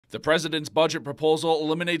The president's budget proposal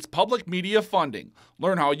eliminates public media funding.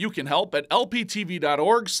 Learn how you can help at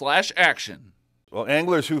lptv.org/action. Well,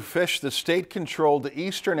 anglers who fish the state-controlled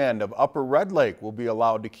eastern end of Upper Red Lake will be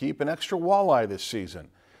allowed to keep an extra walleye this season.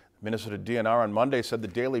 The Minnesota DNR on Monday said the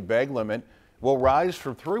daily bag limit will rise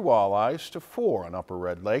from 3 walleyes to 4 on Upper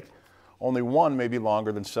Red Lake. Only one may be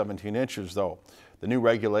longer than 17 inches, though. The new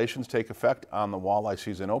regulations take effect on the walleye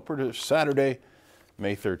season opener Saturday,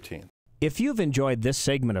 May 13th. If you've enjoyed this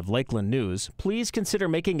segment of Lakeland News, please consider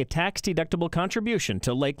making a tax-deductible contribution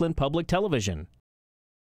to Lakeland Public Television.